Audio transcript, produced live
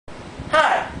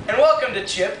Welcome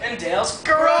to Chip and Dale's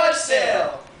Garage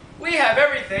Sale! We have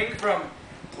everything from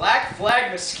Black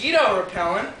Flag mosquito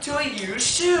repellent to a used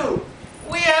shoe.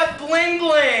 We have bling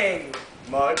bling,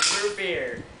 mug root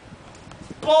beer,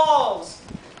 balls,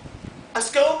 a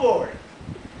skateboard,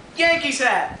 Yankees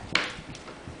hat,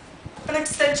 an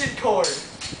extension cord,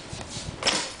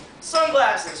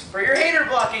 sunglasses for your hater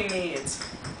blocking needs,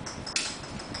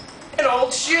 an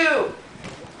old shoe,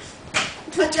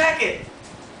 a jacket,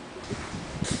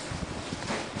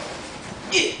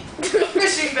 a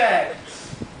fishing bag,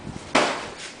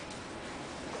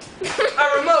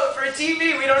 a remote for a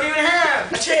TV we don't even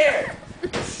have, a chair,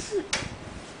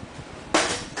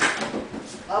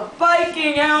 a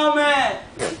biking helmet,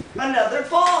 another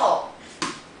ball,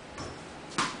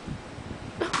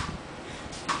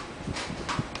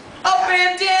 a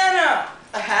bandana,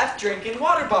 a half-drinking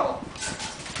water bottle,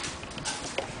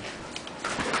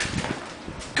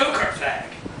 go-kart flag,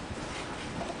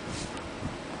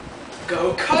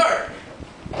 go-kart,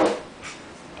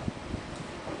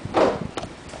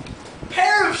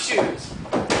 pair of shoes,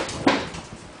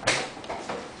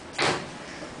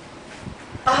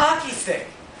 a hockey stick,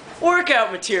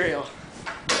 workout material,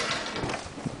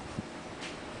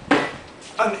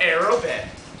 an arrow bed,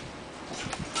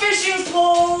 fishing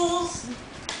poles,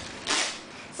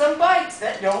 some bikes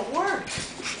that don't work,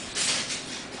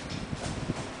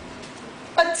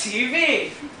 a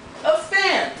TV, a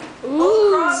fan,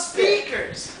 cross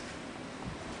speakers,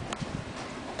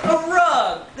 a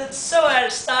rug that's so out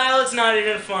of style it's not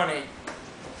even funny,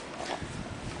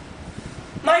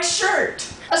 my shirt,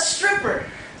 a stripper,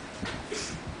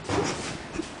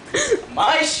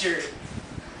 my shirt,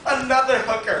 another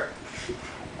hooker,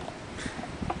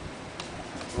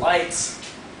 lights,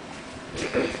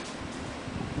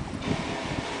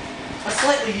 a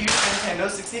slightly used Nintendo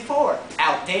 64,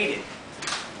 outdated,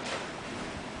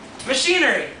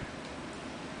 machinery,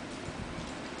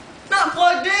 not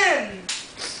plugged in,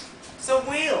 some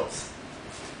wheels,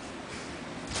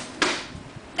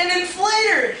 an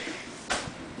inflator,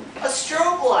 a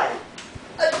strobe light,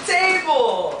 a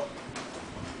table,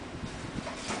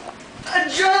 a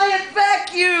giant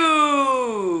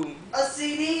vacuum, a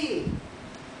CD,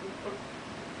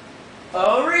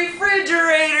 a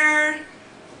refrigerator,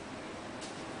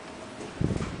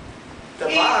 the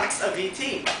box of ET,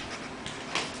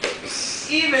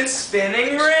 even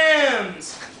spinning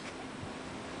rims,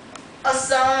 a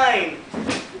sign,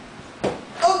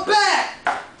 a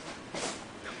bat,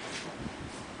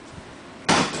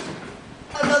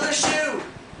 another shoe,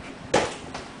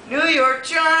 New York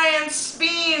Giants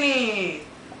beanie,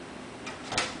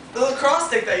 the lacrosse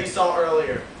stick that you saw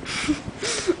earlier,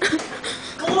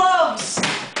 gloves,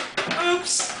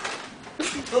 oops,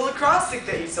 the lacrosse stick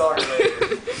that you saw earlier,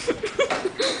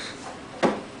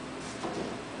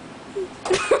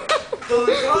 the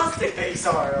lacrosse stick that you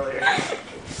saw earlier,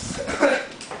 a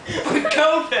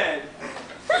Go pen,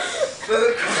 the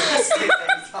lacrosse stick that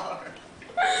you saw earlier,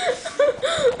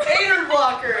 hater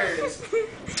blockers,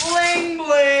 bling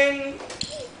bling,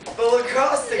 the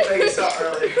lacrosse stick that you saw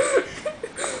earlier,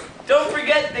 don't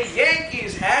forget the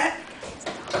Yankees hat,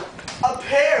 a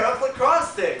pair of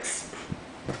lacrosse sticks,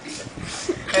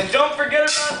 and don't forget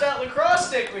about that lacrosse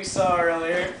stick we saw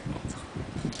earlier.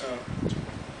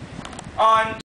 On